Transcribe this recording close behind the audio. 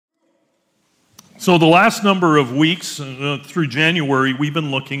So the last number of weeks through January, we've been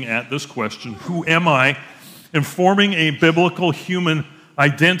looking at this question: who am I? And forming a biblical human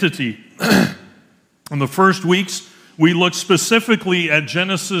identity. In the first weeks, we looked specifically at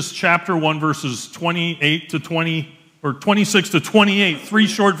Genesis chapter 1, verses 28 to 20, or 26 to 28, 3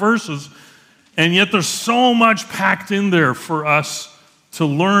 short verses. And yet there's so much packed in there for us to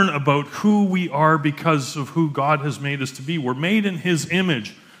learn about who we are because of who God has made us to be. We're made in His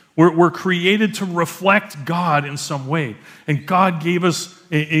image. We're created to reflect God in some way. And God gave us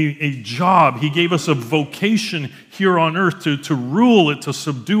a job. He gave us a vocation here on earth to rule it, to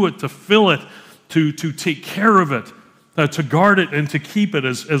subdue it, to fill it, to take care of it, to guard it, and to keep it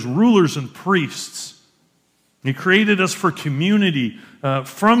as rulers and priests. He created us for community,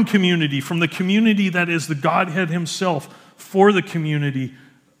 from the community that is the Godhead Himself, for the community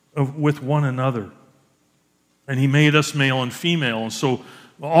with one another. And He made us male and female. And so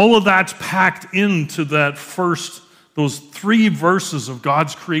all of that's packed into those 3 verses of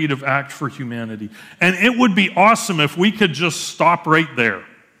God's creative act for humanity. And it would be awesome if we could just stop right there,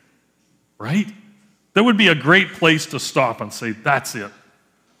 right? That would be a great place to stop and say, that's it.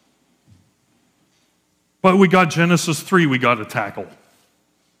 But we got Genesis 3 we got to tackle,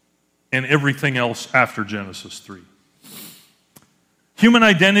 and everything else after Genesis 3. Human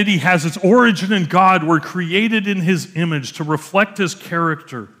identity has its origin in God. We're created in His image to reflect His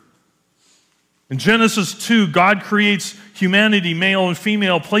character. In Genesis 2, God creates humanity, male and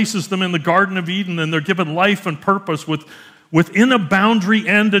female, places them in the Garden of Eden, and they're given life and purpose within a boundary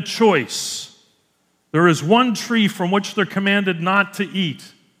and a choice. There is one tree from which they're commanded not to eat.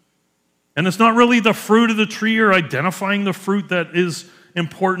 And it's not really the fruit of the tree or identifying the fruit that is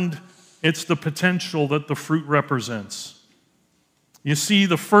important. It's the potential that the fruit represents. You see,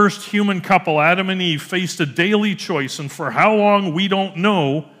 the first human couple, Adam and Eve, faced a daily choice, and for how long, we don't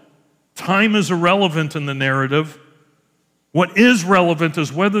know. Time is irrelevant in the narrative. What is relevant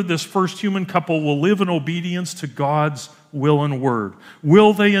is whether this first human couple will live in obedience to God's will and word.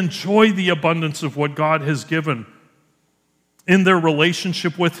 Will they enjoy the abundance of what God has given in their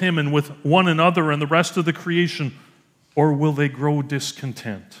relationship with Him and with one another and the rest of the creation, or will they grow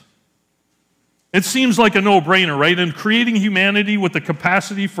discontent? It seems like a no-brainer, right? In creating humanity with the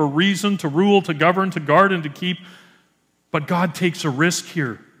capacity for reason, to rule, to govern, to guard, and to keep. But God takes a risk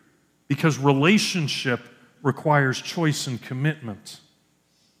here because relationship requires choice and commitment.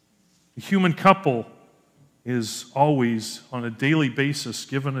 The human couple is always, on a daily basis,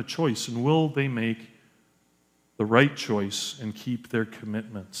 given a choice. And will they make the right choice and keep their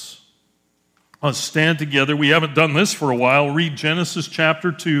commitments? Let's stand together. We haven't done this for a while. Read Genesis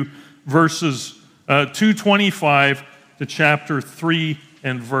chapter 2, verses 2:25 to chapter 3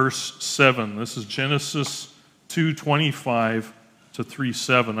 and verse 7. This is Genesis 2:25 to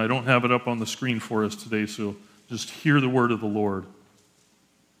 3:7. I don't have it up on the screen for us today, so just hear the word of the Lord.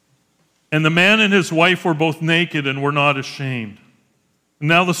 And the man and his wife were both naked and were not ashamed. And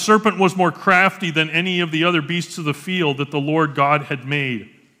now the serpent was more crafty than any of the other beasts of the field that the Lord God had made.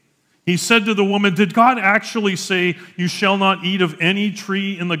 He said to the woman, "Did God actually say, 'You shall not eat of any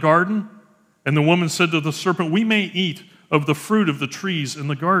tree in the garden'?" And the woman said to the serpent, "We may eat of the fruit of the trees in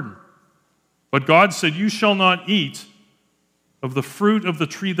the garden. But God said, 'You shall not eat of the fruit of the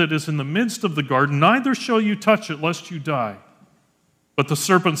tree that is in the midst of the garden, neither shall you touch it, lest you die.' But the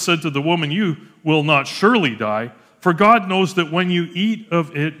serpent said to the woman, 'You will not surely die, for God knows that when you eat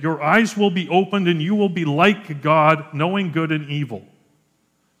of it, your eyes will be opened, and you will be like God, knowing good and evil.'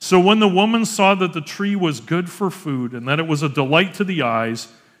 So when the woman saw that the tree was good for food, and that it was a delight to the eyes,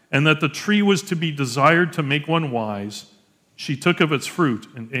 and that the tree was to be desired to make one wise, she took of its fruit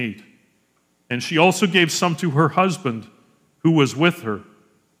and ate. And she also gave some to her husband who was with her,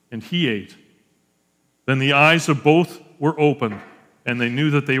 and he ate. Then the eyes of both were opened, and they knew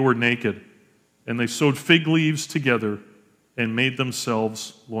that they were naked. And they sewed fig leaves together and made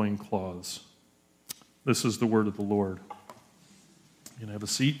themselves loincloths." This is the word of the Lord. You can have a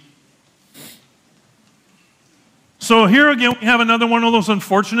seat. So here again, we have another one of those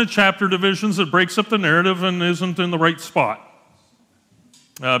unfortunate chapter divisions that breaks up the narrative and isn't in the right spot.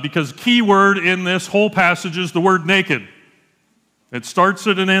 Because key word in this whole passage is the word naked. It starts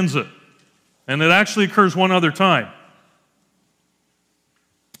it and ends it. And it actually occurs one other time.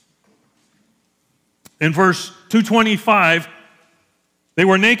 In verse 2:25, they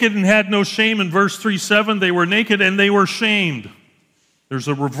were naked and had no shame. In verse 3:7, they were naked and they were shamed. There's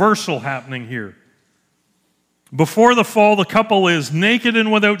a reversal happening here. Before the fall, the couple is naked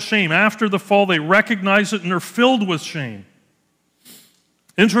and without shame. After the fall, they recognize it and are filled with shame.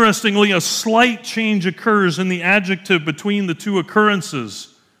 Interestingly, a slight change occurs in the adjective between the two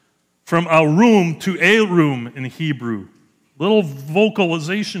occurrences. from arum to arum in Hebrew. Little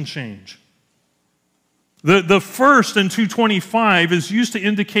vocalization change. The first in 225 is used to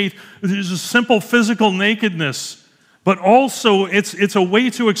indicate there's a simple physical nakedness, but also it's a way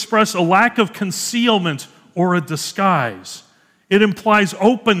to express a lack of concealment or a disguise. It implies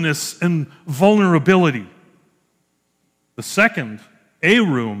openness and vulnerability. The second,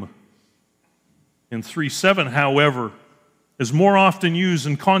 arum, in 3:7, however, is more often used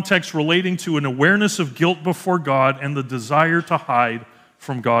in context relating to an awareness of guilt before God and the desire to hide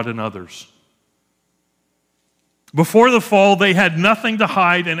from God and others. Before the fall, they had nothing to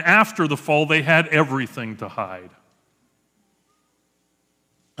hide, and after the fall, they had everything to hide.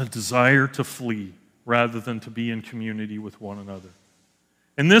 A desire to flee rather than to be in community with one another.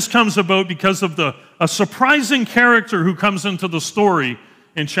 And this comes about because of a surprising character who comes into the story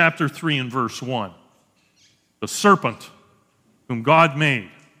in chapter 3 and verse 1. The serpent whom God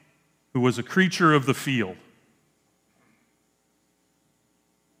made, who was a creature of the field.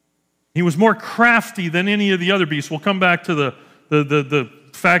 He was more crafty than any of the other beasts. We'll come back to the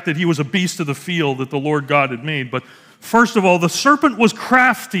fact that he was a beast of the field that the Lord God had made. But first of all, the serpent was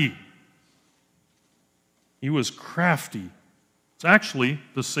crafty. He was crafty. It's actually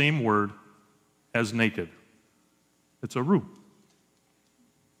the same word as naked. It's arum.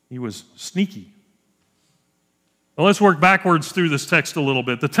 He was sneaky. Well, let's work backwards through this text a little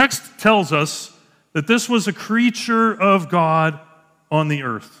bit. The text tells us that this was a creature of God on the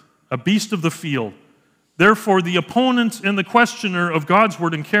earth, a beast of the field. Therefore, the opponent and the questioner of God's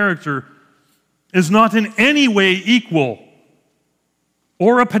word and character is not in any way equal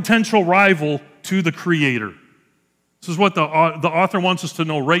or a potential rival to the Creator. This is what the author wants us to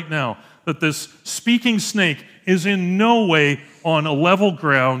know right now, that this speaking snake is in no way on a level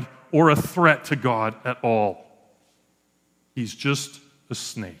ground or a threat to God at all. He's just a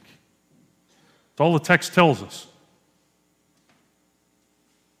snake. That's all the text tells us.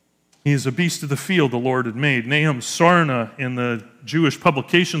 He is a beast of the field the Lord had made. Nahum Sarna in the Jewish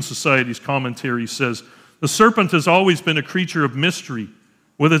Publication Society's commentary says, the serpent has always been a creature of mystery.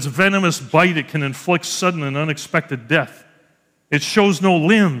 With its venomous bite, it can inflict sudden and unexpected death. It shows no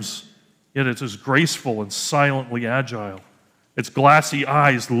limbs, yet it is graceful and silently agile. Its glassy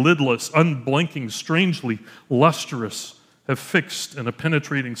eyes, lidless, unblinking, strangely lustrous, have fixed and a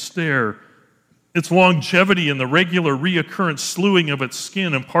penetrating stare. Its longevity and the regular reoccurrent slewing of its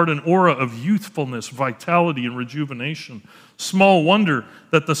skin impart an aura of youthfulness, vitality, and rejuvenation. Small wonder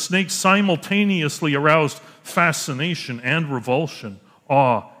that the snake simultaneously aroused fascination and revulsion,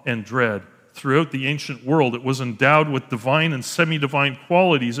 awe and dread. Throughout the ancient world, it was endowed with divine and semi-divine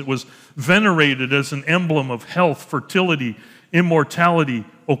qualities. It was venerated as an emblem of health, fertility, immortality,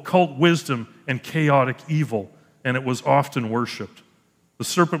 occult wisdom, and chaotic evil, and it was often worshipped. The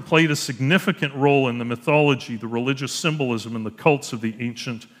serpent played a significant role in the mythology, the religious symbolism, and the cults of the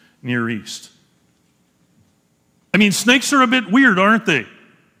ancient Near East. I mean, snakes are a bit weird, aren't they?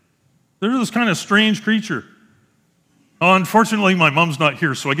 They're this kind of strange creature. Oh, unfortunately, my mom's not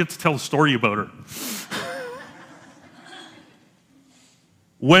here, so I get to tell a story about her.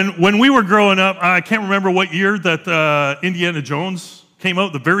 When we were growing up, I can't remember what year that Indiana Jones came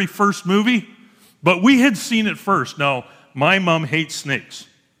out, the very first movie, but we had seen it first. Now, my mom hates snakes,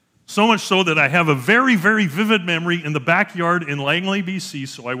 so much so that I have a very, very vivid memory in the backyard in Langley, BC,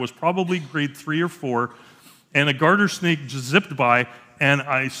 so I was probably grade 3 or 4, and a garter snake just zipped by, and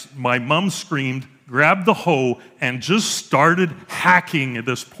my mom screamed, grabbed the hoe, and just started hacking at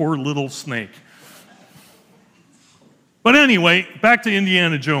this poor little snake. But anyway, back to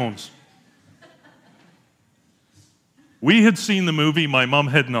Indiana Jones. We had seen the movie, my mom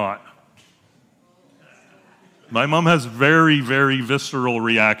had not. My mom has very, very visceral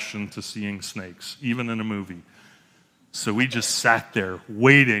reaction to seeing snakes, even in a movie. So we just sat there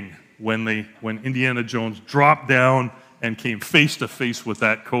waiting when Indiana Jones dropped down and came face to face with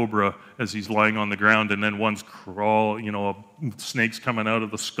that cobra as he's lying on the ground, and then one's a snake's coming out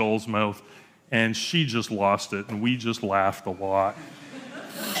of the skull's mouth, and she just lost it, and we just laughed a lot.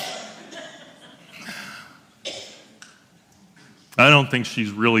 I don't think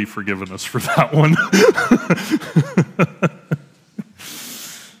she's really forgiven us for that one.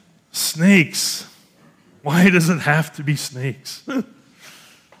 Snakes. Why does it have to be snakes?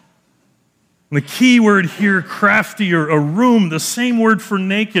 The key word here, crafty or arum, the same word for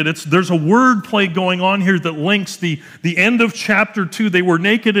naked. There's a word play going on here that links the end of chapter 2. They were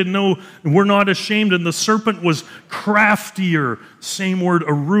naked and were not ashamed, and the serpent was craftier. Same word,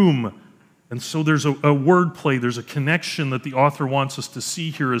 arum. And so there's a word play, there's a connection that the author wants us to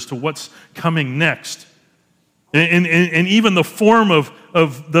see here as to what's coming next. And even the form of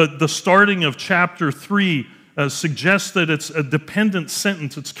the starting of chapter 3 suggests that it's a dependent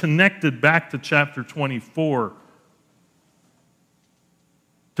sentence. It's connected back to chapter 24.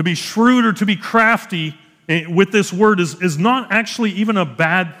 To be shrewd or to be crafty with this word is not actually even a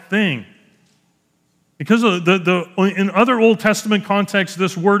bad thing. Because in other Old Testament contexts,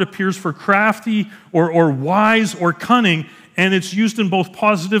 this word appears for crafty or wise or cunning, and it's used in both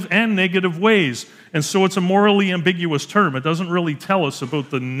positive and negative ways. And so it's a morally ambiguous term. It doesn't really tell us about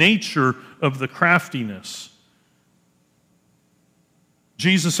the nature of the craftiness.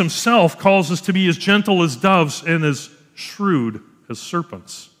 Jesus himself calls us to be as gentle as doves and as shrewd as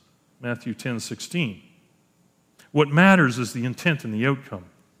serpents. Matthew 10:16. What matters is the intent and the outcome.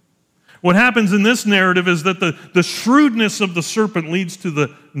 What happens in this narrative is that the shrewdness of the serpent leads to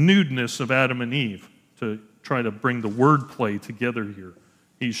the nudeness of Adam and Eve, to try to bring the wordplay together here.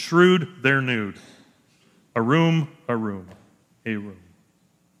 He's shrewd, they're nude. A room.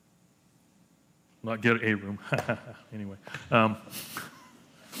 Not get a room. Anyway.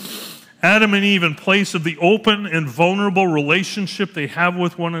 Adam and Eve, in place of the open and vulnerable relationship they have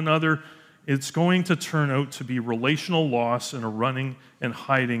with one another, it's going to turn out to be relational loss and a running and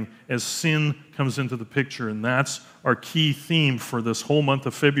hiding as sin comes into the picture. And that's our key theme for this whole month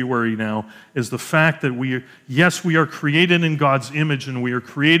of February now, is the fact that we are created in God's image, and we are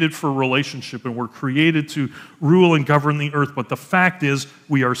created for relationship, and we're created to rule and govern the earth. But the fact is,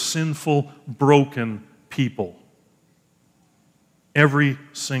 we are sinful, broken people. Every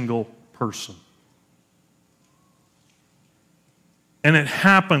single person. And it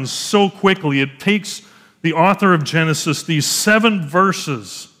happens so quickly. It takes the author of Genesis these 7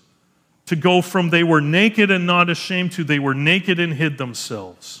 verses to go from they were naked and not ashamed to they were naked and hid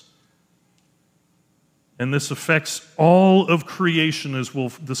themselves. And this affects all of creation, as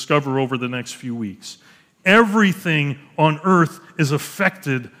we'll discover over the next few weeks. Everything on earth is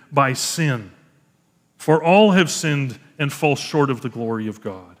affected by sin. For all have sinned and fall short of the glory of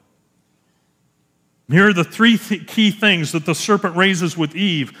God. Here are the 3 key things that the serpent raises with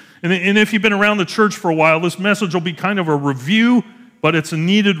Eve. And if you've been around the church for a while, this message will be kind of a review, but it's a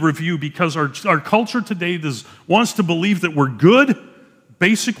needed review because our culture today wants to believe that we're good,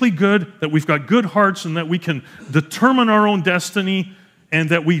 basically good, that we've got good hearts, and that we can determine our own destiny, and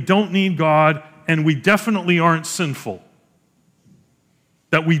that we don't need God, and we definitely aren't sinful.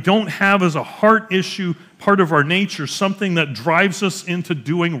 That we don't have as a heart issue, part of our nature, something that drives us into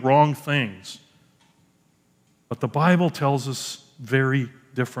doing wrong things. But the Bible tells us a very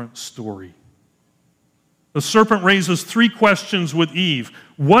different story. The serpent raises 3 questions with Eve.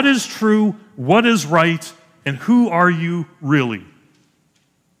 What is true? What is right? And who are you really?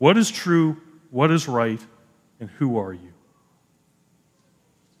 What is true? What is right? And who are you?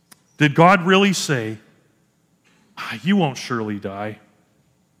 Did God really say, you won't surely die.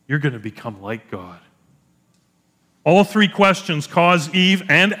 You're going to become like God? All 3 questions cause Eve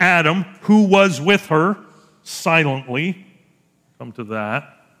and Adam, who was with her, silently, come to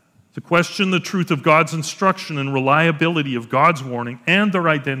that, to question the truth of God's instruction and reliability of God's warning and their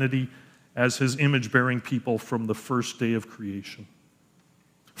identity as his image-bearing people from the first day of creation.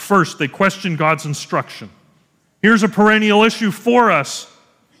 First, they question God's instruction. Here's a perennial issue for us.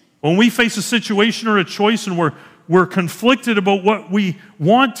 When we face a situation or a choice and we're conflicted about what we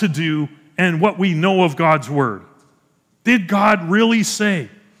want to do and what we know of God's word. Did God really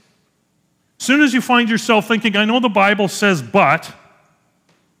say? As soon as you find yourself thinking, I know the Bible says, but,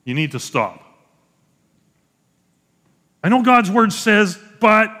 you need to stop. I know God's word says,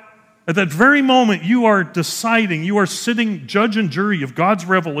 but, at that very moment you are deciding, you are sitting judge and jury of God's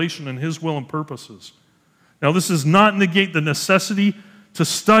revelation and his will and purposes. Now, this does not negate the necessity to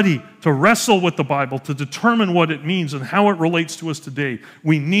study, to wrestle with the Bible, to determine what it means and how it relates to us today.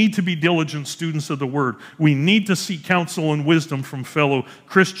 We need to be diligent students of the Word. We need to seek counsel and wisdom from fellow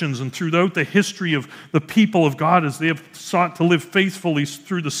Christians, and throughout the history of the people of God as they have sought to live faithfully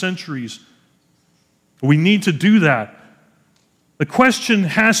through the centuries. We need to do that. The question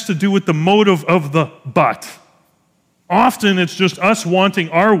has to do with the motive of the but. Often it's just us wanting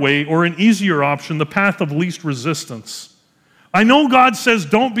our way or an easier option, the path of least resistance. I know God says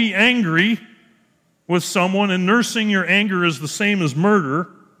don't be angry with someone, and nursing your anger is the same as murder,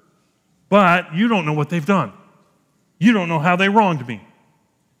 but you don't know what they've done. You don't know how they wronged me.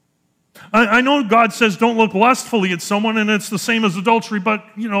 I know God says don't look lustfully at someone, and it's the same as adultery, but,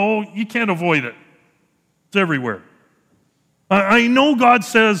 you can't avoid it. It's everywhere. I know God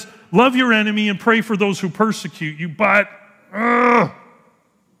says love your enemy and pray for those who persecute you, but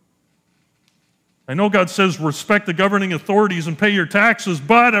I know God says respect the governing authorities and pay your taxes,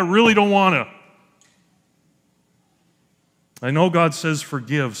 but I really don't want to. I know God says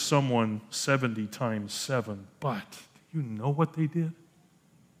forgive someone 70 times 7, but do you know what they did?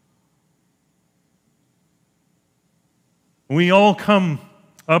 We all come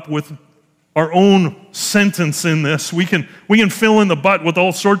up with our own sentence in this. We can fill in the but with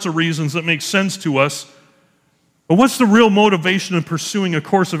all sorts of reasons that make sense to us. But what's the real motivation in pursuing a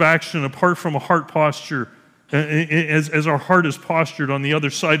course of action apart from a heart posture, as our heart is postured on the other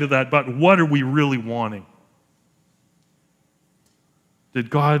side of that? But what are we really wanting? Did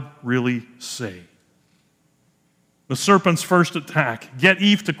God really say? The serpent's first attack. Get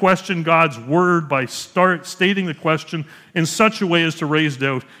Eve to question God's word by stating the question in such a way as to raise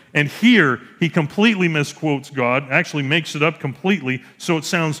doubt. And here, he completely misquotes God, actually makes it up completely, so it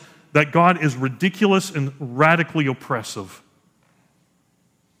sounds that God is ridiculous and radically oppressive.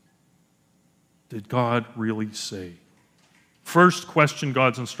 Did God really say? First, question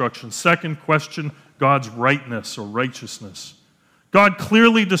God's instruction. Second, question God's rightness or righteousness. God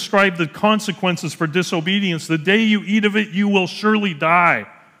clearly described the consequences for disobedience. The day you eat of it, you will surely die.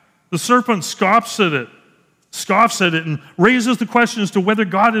 The serpent scoffs at it, and raises the question as to whether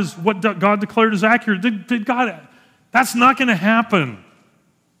what God declared is accurate. Did God? That's not going to happen.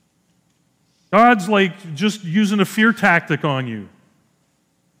 God's like just using a fear tactic on you.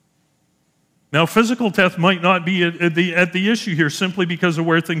 Now, physical death might not be at the issue here simply because of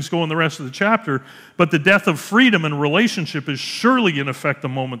where things go in the rest of the chapter, but the death of freedom and relationship is surely in effect the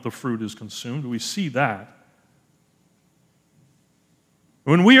moment the fruit is consumed. We see that.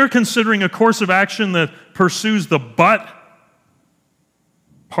 When we are considering a course of action that pursues the but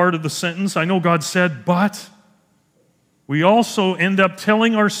part of the sentence, I know God said but, we also end up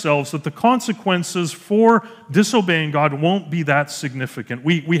telling ourselves that the consequences for disobeying God won't be that significant.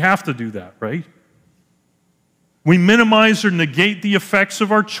 We have to do that, right? We minimize or negate the effects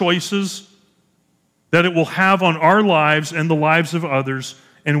of our choices that it will have on our lives and the lives of others,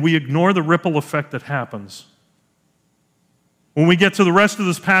 and we ignore the ripple effect that happens. When we get to the rest of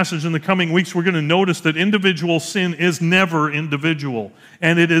this passage in the coming weeks, we're going to notice that individual sin is never individual,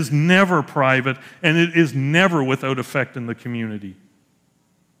 and it is never private, and it is never without effect in the community.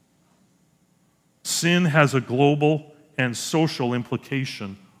 Sin has a global and social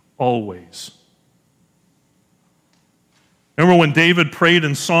implication always. Remember when David prayed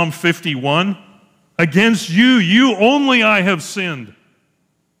in Psalm 51, "Against you only I have sinned,"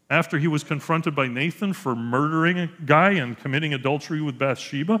 after he was confronted by Nathan for murdering a guy and committing adultery with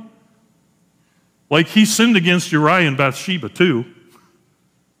Bathsheba? Like he sinned against Uriah and Bathsheba too.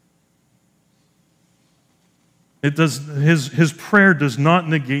 His prayer does not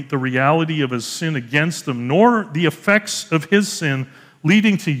negate the reality of his sin against them, nor the effects of his sin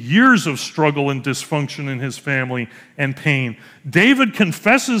leading to years of struggle and dysfunction in his family and pain. David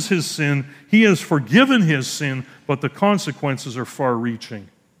confesses his sin, he has forgiven his sin, but the consequences are far-reaching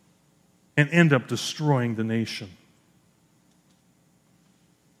and end up destroying the nation.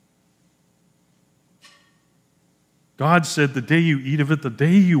 God said, the day you eat of it, the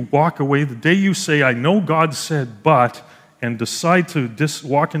day you walk away, the day you say, I know God said, but, and decide to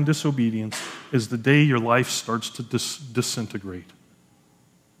walk in disobedience, is the day your life starts to disintegrate.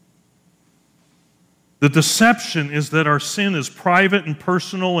 The deception is that our sin is private and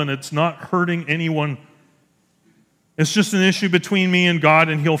personal and it's not hurting anyone. It's just an issue between me and God,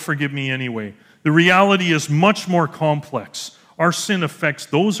 and He'll forgive me anyway. The reality is much more complex. Our sin affects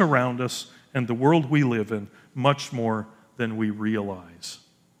those around us and the world we live in much more than we realize.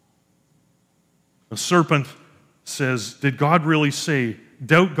 The serpent says, did God really say?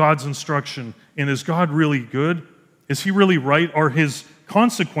 Doubt God's instruction. And is God really good? Is He really right? Are His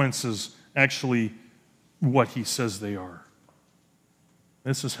consequences actually what He says they are?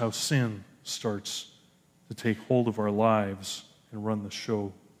 This is how sin starts to take hold of our lives and run the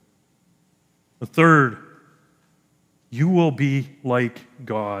show. The third, you will be like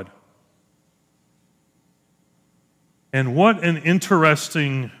God. And what an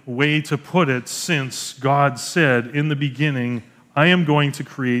interesting way to put it, since God said in the beginning, I am going to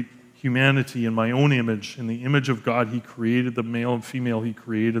create humanity in my own image. In the image of God, He created them, male and female, He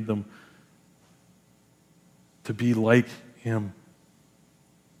created them to be like Him.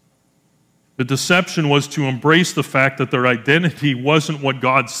 The deception was to embrace the fact that their identity wasn't what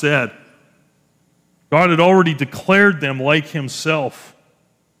God said. God had already declared them like Himself.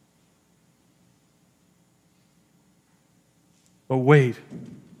 But wait,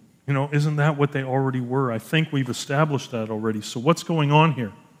 isn't that what they already were? I think we've established that already. So what's going on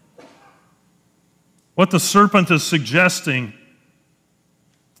here? What the serpent is suggesting,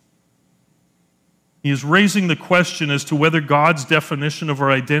 he is raising the question as to whether God's definition of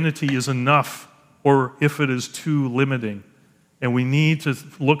our identity is enough or if it is too limiting. and we need to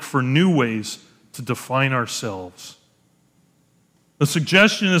look for new ways to define ourselves. The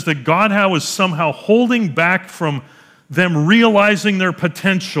suggestion is that God was somehow holding back from them realizing their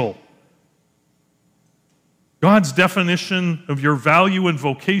potential. God's definition of your value and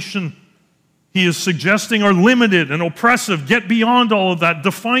vocation, He is suggesting, are limited and oppressive. Get beyond all of that.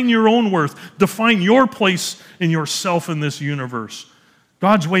 Define your own worth. Define your place in yourself in this universe.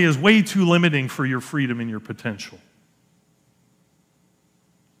 God's way is way too limiting for your freedom and your potential.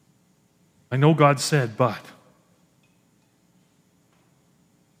 I know God said, but.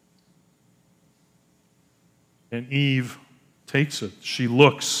 And Eve takes it. She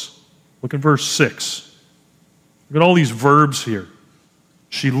looks. Look at verse 6. Look at all these verbs here.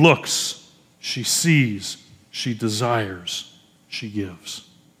 She looks, she sees, she desires, she gives.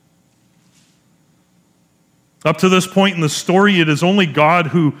 Up to this point in the story, it is only God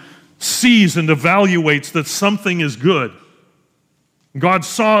who sees and evaluates that something is good. God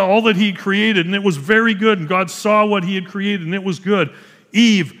saw all that He created, and it was very good, and God saw what He had created, and it was good.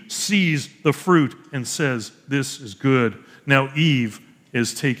 Eve sees the fruit and says, this is good. Now Eve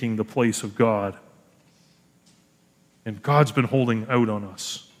is taking the place of God. And God's been holding out on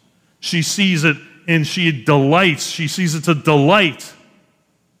us. She sees it and she delights. She sees it's a delight.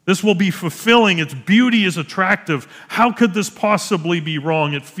 This will be fulfilling. Its beauty is attractive. How could this possibly be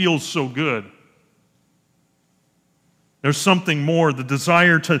wrong? It feels so good. There's something more, the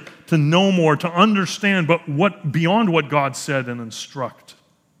desire to know more, to understand, but beyond what God said and instructs,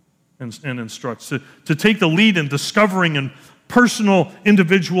 to take the lead in discovering and personal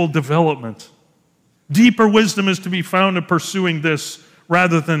individual development. Deeper wisdom is to be found in pursuing this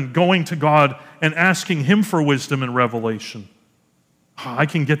rather than going to God and asking Him for wisdom and revelation. I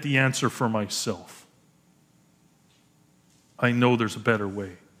can get the answer for myself. I know there's a better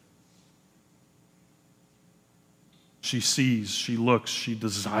way. She sees, she looks, she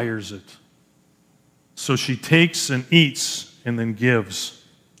desires it. So she takes and eats and then gives.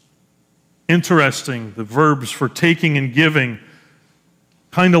 Interesting, the verbs for taking and giving,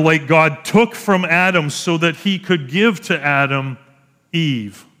 kind of like God took from Adam so that He could give to Adam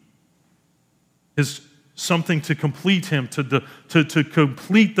Eve. Is something to complete him, to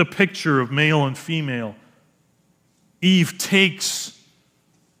complete the picture of male and female. Eve takes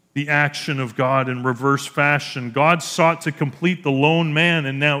the action of God in reverse fashion. God sought to complete the lone man,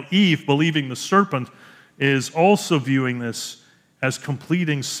 and now Eve, believing the serpent, is also viewing this as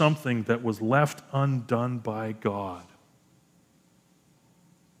completing something that was left undone by God.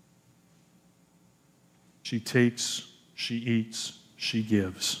 She takes, she eats, she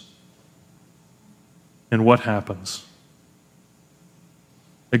gives. And what happens?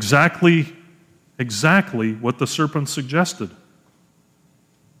 Exactly what the serpent suggested.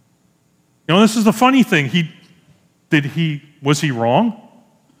 You know, this is the funny thing. Was he wrong?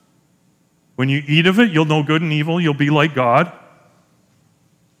 When you eat of it, you'll know good and evil. You'll be like God.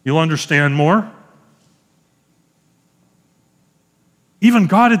 You'll understand more. Even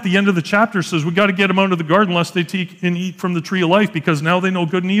God at the end of the chapter says, we've got to get them out of the garden lest they take and eat from the tree of life, because now they know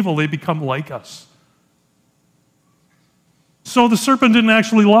good and evil. They become like us. So the serpent didn't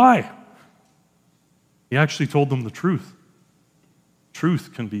actually lie. He actually told them the truth.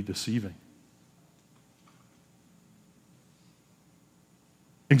 Truth can be deceiving.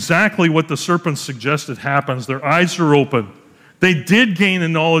 Exactly what the serpent suggested happens. Their eyes are open. They did gain a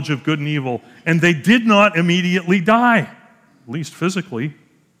knowledge of good and evil, and they did not immediately die, at least physically.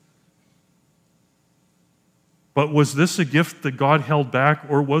 But was this a gift that God held back,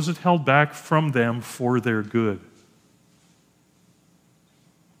 or was it held back from them for their good?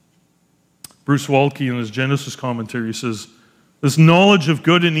 Bruce Waltke, in his Genesis commentary, says, this knowledge of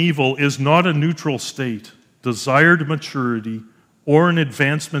good and evil is not a neutral state, desired maturity, or an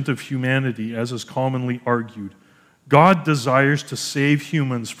advancement of humanity, as is commonly argued. God desires to save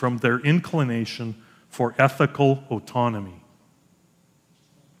humans from their inclination for ethical autonomy.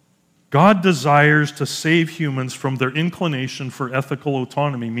 God desires to save humans from their inclination for ethical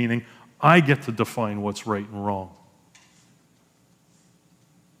autonomy, meaning I get to define what's right and wrong.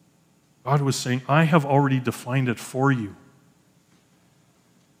 God was saying, I have already defined it for you.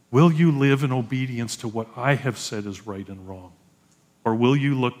 Will you live in obedience to what I have said is right and wrong? Or will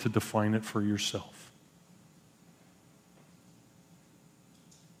you look to define it for yourself?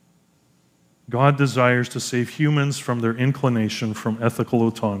 God desires to save humans from their inclination from ethical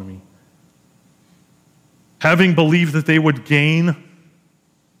autonomy. Having believed that they would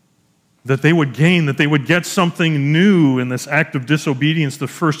get something new in this act of disobedience, the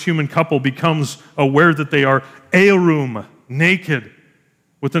first human couple becomes aware that they are eorum, naked.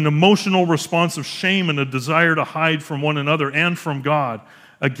 with an emotional response of shame and a desire to hide from one another and from God.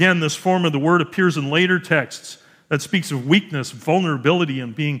 Again, this form of the word appears in later texts that speaks of weakness, vulnerability,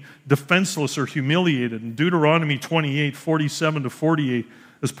 and being defenseless or humiliated. In Deuteronomy 28, 47 to 48,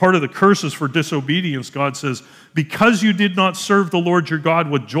 as part of the curses for disobedience, God says, "Because you did not serve the Lord your God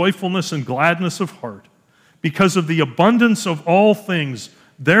with joyfulness and gladness of heart, because of the abundance of all things,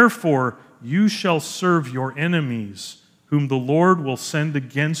 therefore you shall serve your enemies, whom the Lord will send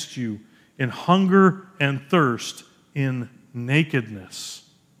against you in hunger and thirst, in nakedness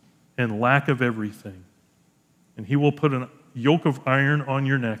and lack of everything. And he will put a yoke of iron on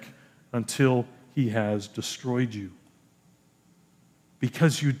your neck until he has destroyed you.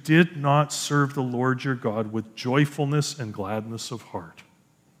 Because you did not serve the Lord your God with joyfulness and gladness of heart."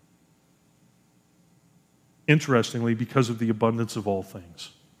 Interestingly, because of the abundance of all things.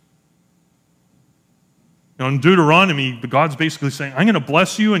 Now, in Deuteronomy, God's basically saying, I'm going to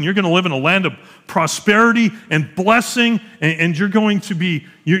bless you, and you're going to live in a land of prosperity and blessing, and you're going to be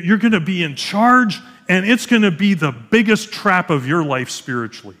in charge, and it's going to be the biggest trap of your life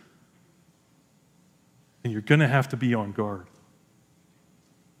spiritually. And you're going to have to be on guard.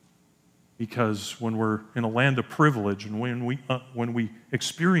 Because when we're in a land of privilege, and when we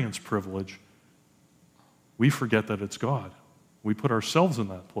experience privilege, we forget that it's God. We put ourselves in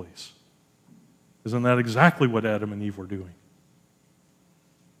that place. Isn't that exactly what Adam and Eve were doing?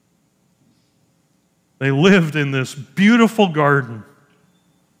 They lived in this beautiful garden,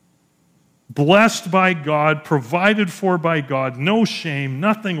 blessed by God, provided for by God, no shame,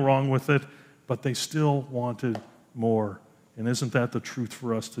 nothing wrong with it, but they still wanted more. And isn't that the truth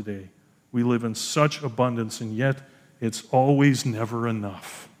for us today? We live in such abundance, and yet it's always never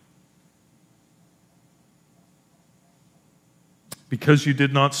enough. Because you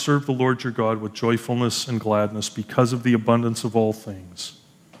did not serve the Lord your God with joyfulness and gladness, because of the abundance of all things.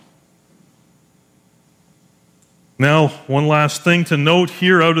 Now, one last thing to note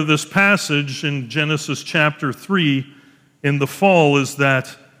here out of this passage in Genesis chapter 3 in the fall is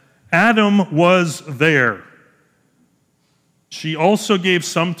that Adam was there. She also gave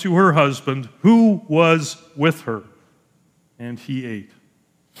some to her husband, who was with her, and he ate.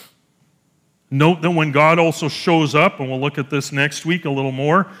 Note that when God also shows up, and we'll look at this next week a little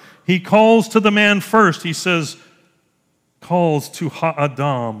more, he calls to the man first. He says, calls to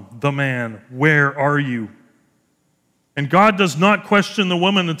Ha-Adam, the man, "Where are you?" And God does not question the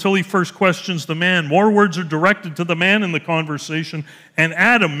woman until he first questions the man. More words are directed to the man in the conversation, and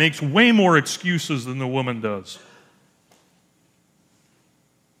Adam makes way more excuses than the woman does.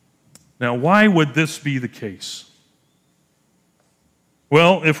 Now, why would this be the case?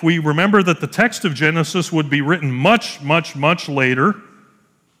 Well, if we remember that the text of Genesis would be written much, much, much later,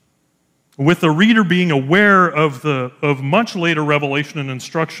 with the reader being aware of much later revelation and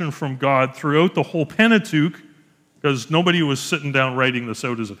instruction from God throughout the whole Pentateuch, because nobody was sitting down writing this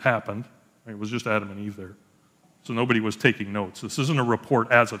out as it happened. It was just Adam and Eve there. So nobody was taking notes. This isn't a report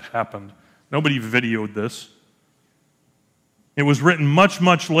as it happened. Nobody videoed this. It was written much,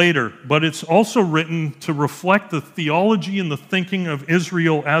 much later, but it's also written to reflect the theology and the thinking of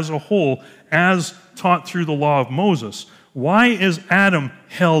Israel as a whole, as taught through the law of Moses. Why is Adam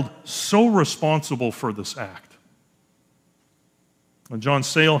held so responsible for this act? And John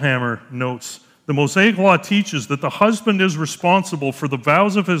Sailhammer notes, the Mosaic Law teaches that the husband is responsible for the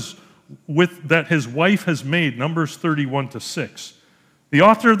vows of that his wife has made, Numbers 31-6. The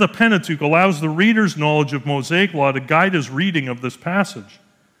author of the Pentateuch allows the reader's knowledge of Mosaic law to guide his reading of this passage.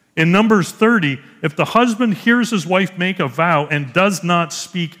 In Numbers 30, if the husband hears his wife make a vow and does not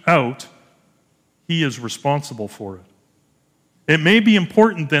speak out, he is responsible for it. It may be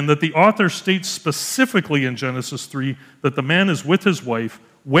important then that the author states specifically in Genesis 3 that the man is with his wife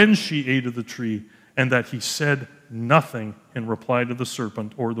when she ate of the tree, and that he said nothing in reply to the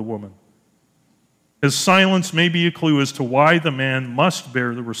serpent or the woman. His silence may be a clue as to why the man must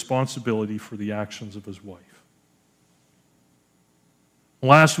bear the responsibility for the actions of his wife.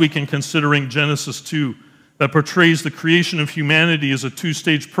 Last week, in considering Genesis 2, that portrays the creation of humanity as a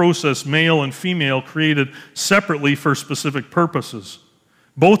two-stage process, male and female, created separately for specific purposes.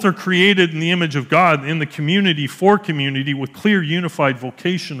 Both are created in the image of God, in the community, for community, with clear unified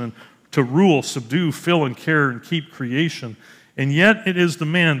vocation and to rule, subdue, fill, and care, and keep creation. And yet it is the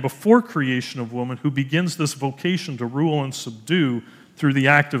man before creation of woman who begins this vocation to rule and subdue through the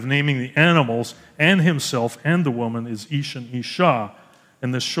act of naming the animals, and himself and the woman is Ish and Isha.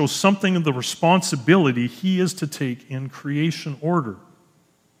 And this shows something of the responsibility he is to take in creation order.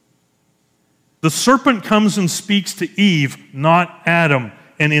 The serpent comes and speaks to Eve, not Adam.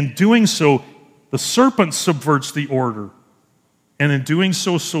 And in doing so, the serpent subverts the order. and in doing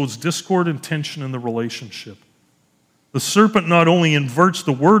so sows discord and tension in the relationship. The serpent not only inverts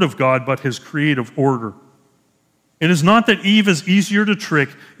the word of God, but his creative order. It is not that Eve is easier to trick,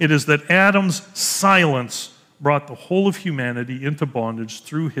 it is that Adam's silence brought the whole of humanity into bondage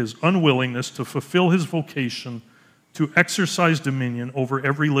through his unwillingness to fulfill his vocation to exercise dominion over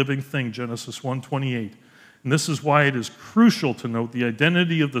every living thing, Genesis 1:28. And this is why it is crucial to note the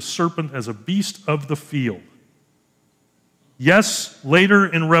identity of the serpent as a beast of the field. Yes, later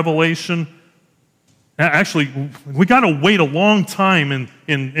in Revelation, actually, we got to wait a long time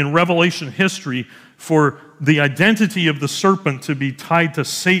in Revelation history for the identity of the serpent to be tied to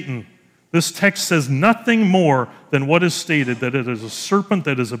Satan. This text says nothing more than what is stated, that it is a serpent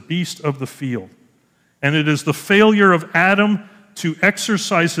that is a beast of the field. And it is the failure of Adam to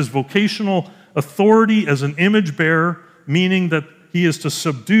exercise his vocational authority as an image bearer, meaning that he is to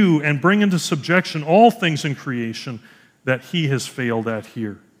subdue and bring into subjection all things in creation, that he has failed at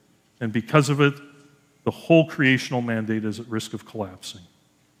here. And because of it, the whole creational mandate is at risk of collapsing.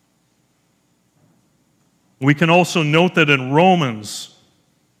 We can also note that in Romans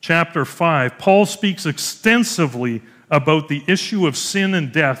chapter 5, Paul speaks extensively about the issue of sin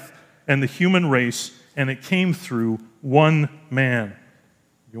and death and the human race, and it came through one man.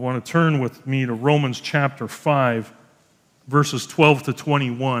 You want to turn with me to Romans chapter 5, verses 12 to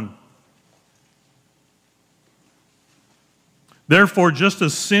 21. Therefore, just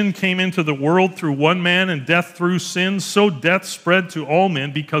as sin came into the world through one man and death through sin, so death spread to all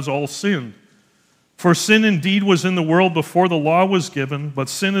men because all sinned. For sin indeed was in the world before the law was given, but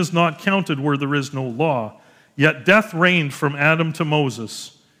sin is not counted where there is no law. Yet death reigned from Adam to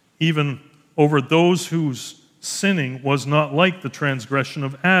Moses, even over those whose sinning was not like the transgression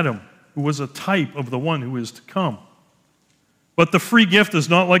of Adam, who was a type of the one who is to come. But the free gift is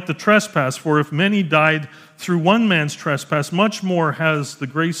not like the trespass, for if many died through one man's trespass, much more have the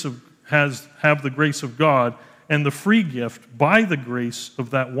grace of God, and the free gift by the grace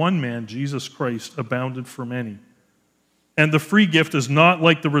of that one man, Jesus Christ, abounded for many. And the free gift is not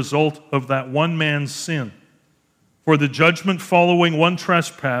like the result of that one man's sin. For the judgment following one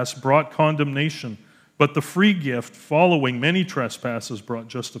trespass brought condemnation, but the free gift following many trespasses brought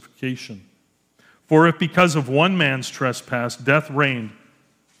justification. For if because of one man's trespass death reigned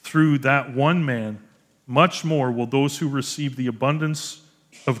through that one man, much more will those who receive the abundance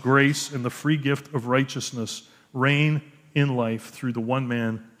of grace and the free gift of righteousness reign in life through the one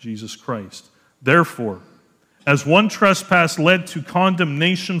man, Jesus Christ. Therefore, as one trespass led to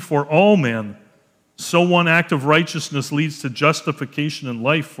condemnation for all men, so one act of righteousness leads to justification and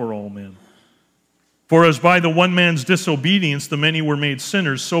life for all men. For as by the one man's disobedience the many were made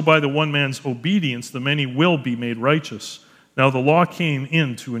sinners, so by the one man's obedience the many will be made righteous. Now the law came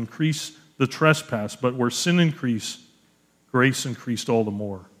in to increase the trespass, but where sin increased, grace increased all the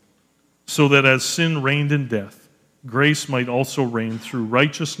more. So that as sin reigned in death, grace might also reign through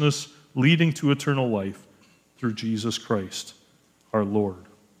righteousness, leading to eternal life through Jesus Christ, our Lord.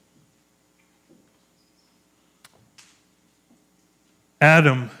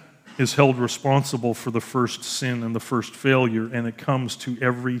 Adam is held responsible for the first sin and the first failure, and it comes to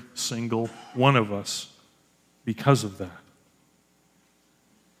every single one of us because of that.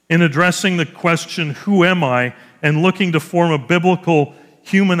 In addressing the question, who am I, and looking to form a biblical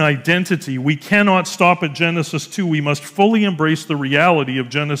human identity, we cannot stop at Genesis 2. We must fully embrace the reality of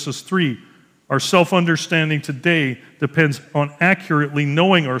Genesis 3. Our self-understanding today depends on accurately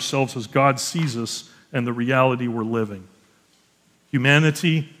knowing ourselves as God sees us and the reality we're living.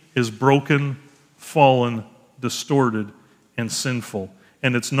 Humanity is broken, fallen, distorted, and sinful.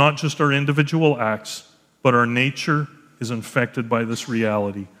 And it's not just our individual acts, but our nature is infected by this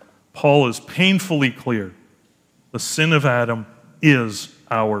reality. Paul is painfully clear. The sin of Adam is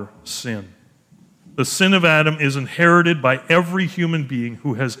our sin. The sin of Adam is inherited by every human being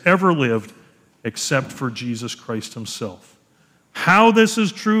who has ever lived except for Jesus Christ himself. How this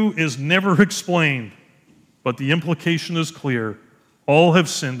is true is never explained, but the implication is clear. All have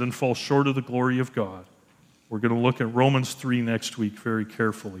sinned and fall short of the glory of God. We're going to look at Romans 3 next week very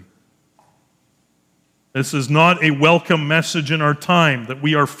carefully. This is not a welcome message in our time that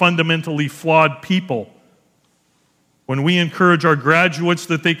we are fundamentally flawed people. When we encourage our graduates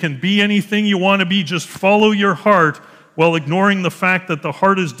that they can be anything you want to be, just follow your heart, while ignoring the fact that the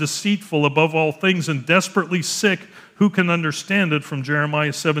heart is deceitful above all things and desperately sick, who can understand it, from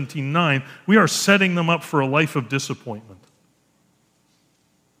Jeremiah 17:9, we are setting them up for a life of disappointment.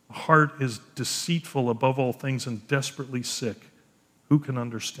 The heart is deceitful above all things and desperately sick. Who can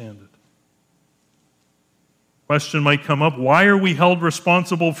understand it? Question might come up, why are we held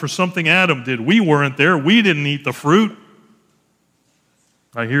responsible for something Adam did? We weren't there. We didn't eat the fruit.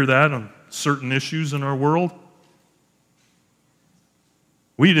 I hear that on certain issues in our world.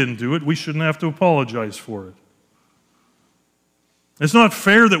 We didn't do it. We shouldn't have to apologize for it. It's not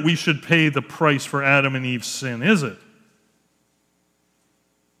fair that we should pay the price for Adam and Eve's sin, is it?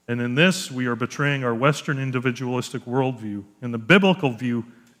 And in this, we are betraying our Western individualistic worldview. In the biblical view,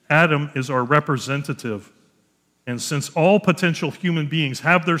 Adam is our representative. And since all potential human beings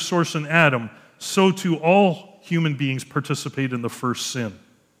have their source in Adam, so too all human beings participate in the first sin.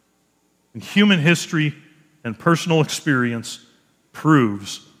 And human history and personal experience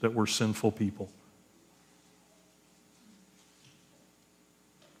proves that we're sinful people.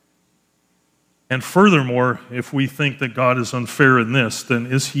 And furthermore, if we think that God is unfair in this, then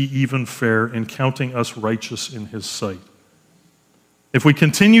is he even fair in counting us righteous in his sight? If we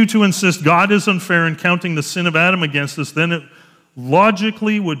continue to insist God is unfair in counting the sin of Adam against us, then it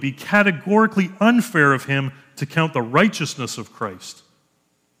logically would be categorically unfair of him to count the righteousness of Christ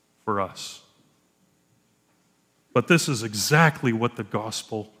for us. But this is exactly what the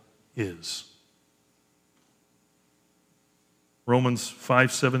gospel is. Romans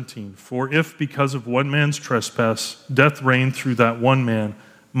 5:17, for if because of one man's trespass death reigned through that one man,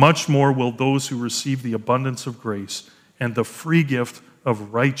 much more will those who receive the abundance of grace and the free gift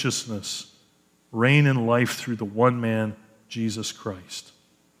of righteousness reign in life through the one man, Jesus Christ.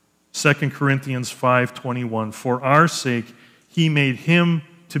 2 Corinthians 5:21, for our sake he made him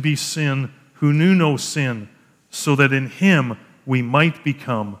to be sin who knew no sin, so that in him we might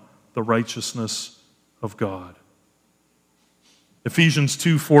become the righteousness of God. Ephesians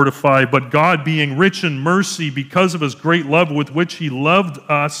 2:4-5, but God, being rich in mercy because of his great love with which he loved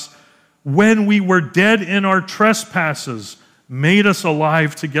us, when we were dead in our trespasses, made us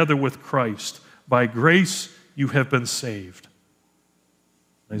alive together with Christ. By grace you have been saved.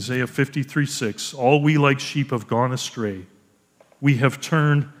 Isaiah 53:6, all we like sheep have gone astray. We have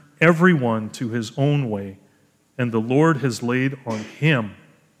turned everyone to his own way, and the Lord has laid on him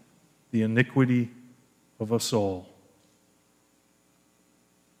the iniquity of us all.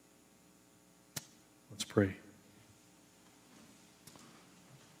 Let's pray.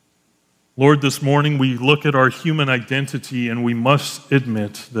 Lord, this morning we look at our human identity and we must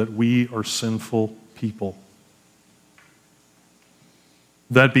admit that we are sinful people.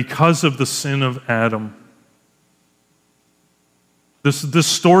 That because of the sin of Adam, this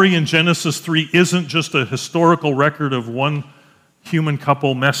story in Genesis 3 isn't just a historical record of one human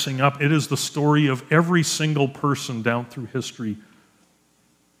couple messing up. It is the story of every single person down through history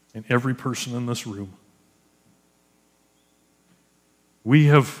and every person in this room. We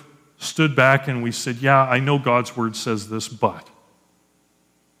have stood back and we said, yeah, I know God's word says this, but.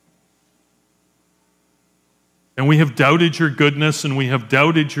 And we have doubted your goodness and we have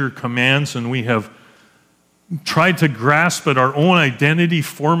doubted your commands and we have tried to grasp at our own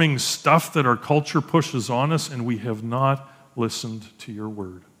identity-forming stuff that our culture pushes on us, and we have not listened to your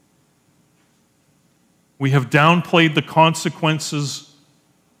word. We have downplayed the consequences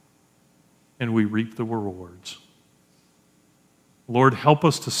and we reap the rewards. Lord, help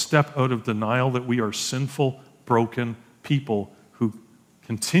us to step out of denial that we are sinful, broken people who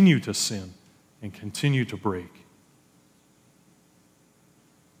continue to sin and continue to break.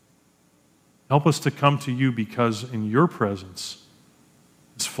 Help us to come to you because in your presence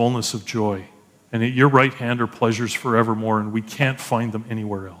is fullness of joy, and at your right hand are pleasures forevermore, and we can't find them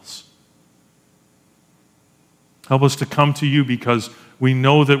anywhere else. Help us to come to you because we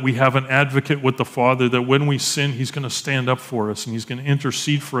know that we have an advocate with the Father, that when we sin, he's going to stand up for us and he's going to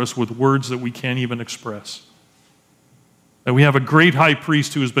intercede for us with words that we can't even express. That we have a great high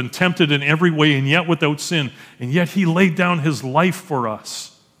priest who has been tempted in every way and yet without sin, and yet he laid down his life for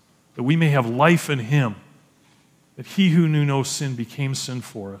us, that we may have life in him, that he who knew no sin became sin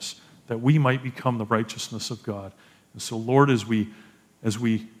for us, that we might become the righteousness of God. And so, Lord, as we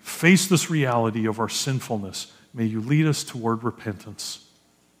face this reality of our sinfulness, may you lead us toward repentance.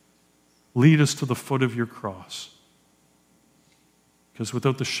 Lead us to the foot of your cross. Because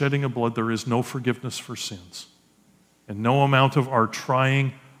without the shedding of blood, there is no forgiveness for sins. And no amount of our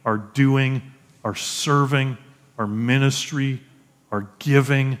trying, our doing, our serving, our ministry, our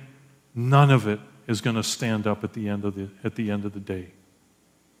giving, none of it is going to stand up at the end of the day.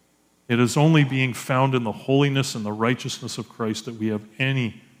 It is only being found in the holiness and the righteousness of Christ that we have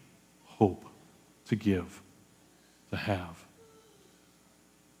any hope to give, to have.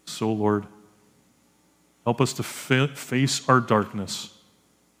 So, Lord, help us to face our darkness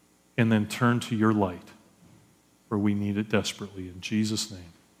and then turn to your light, for we need it desperately. In Jesus'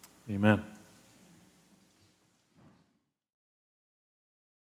 name, amen.